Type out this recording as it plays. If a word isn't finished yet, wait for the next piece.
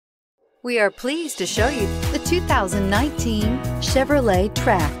We are pleased to show you the 2019 Chevrolet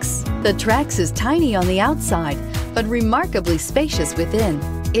Trax. The Trax is tiny on the outside, but remarkably spacious within.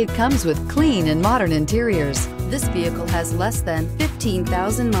 It comes with clean and modern interiors. This vehicle has less than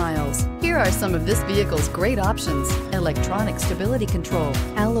 15,000 miles. Here are some of this vehicle's great options: electronic stability control,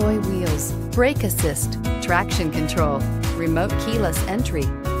 alloy wheels, brake assist, traction control, remote keyless entry,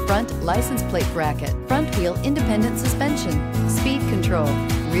 front license plate bracket, front wheel independent suspension, speed control,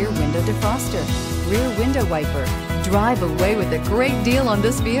 rear window defroster, rear window wiper. Drive away with a great deal on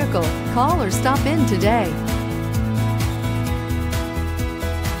this vehicle. Call or stop in today.